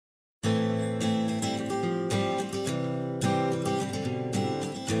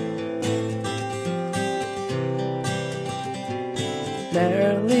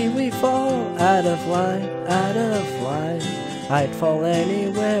Merrily we fall out of line, out of line. I'd fall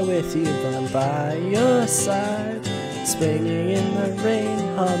anywhere with you, but I'm by your side, swinging in the rain,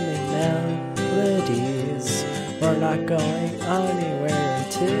 humming melodies. We're not going anywhere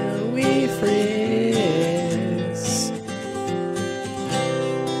until we freeze.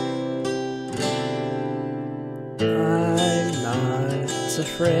 I'm not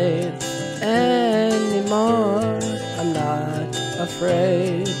afraid anymore. I'm not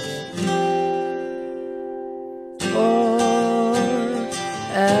afraid.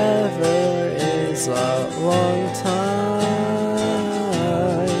 Forever is a long time,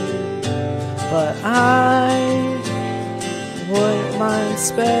 but I wouldn't mind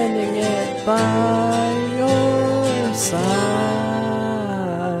spending it by your side.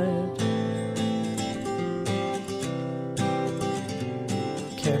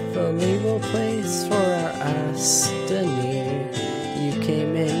 Carefully we'll place for our destiny. You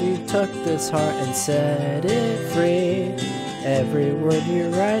came in, you took this heart and set it free. Every word you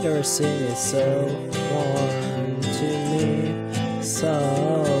write or sing is so warm to me, so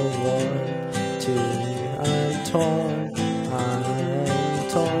warm to me. I'm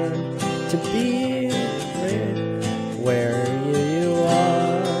torn to be where you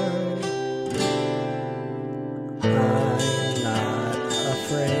are. I'm not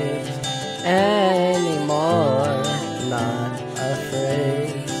afraid anymore, not afraid.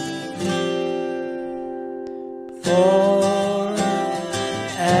 Forever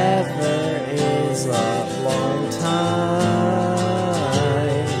is a long time,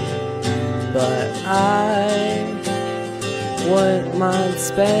 but I wouldn't mind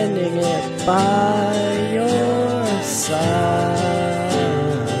spending it by your side.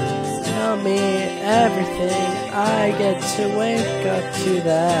 Tell me everything, I get to wake up to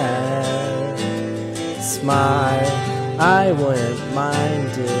that smile. I wouldn't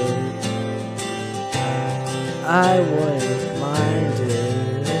mind it, I wouldn't mind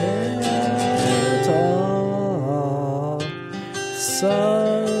it at all.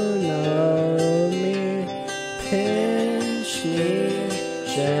 So know me, pinch me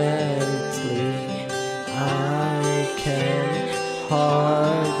gently. I can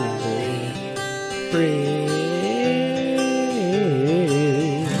hardly breathe.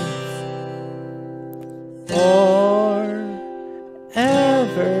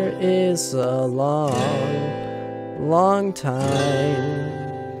 Forever is a long time,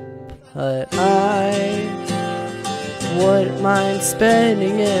 but I wouldn't mind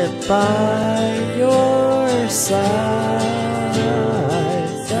spending it by your side.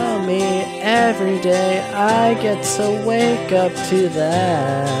 Tell me every day, I get to wake up to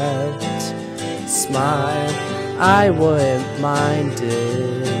that smile. I wouldn't mind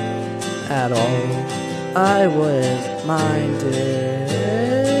it at all, I wouldn't mind it.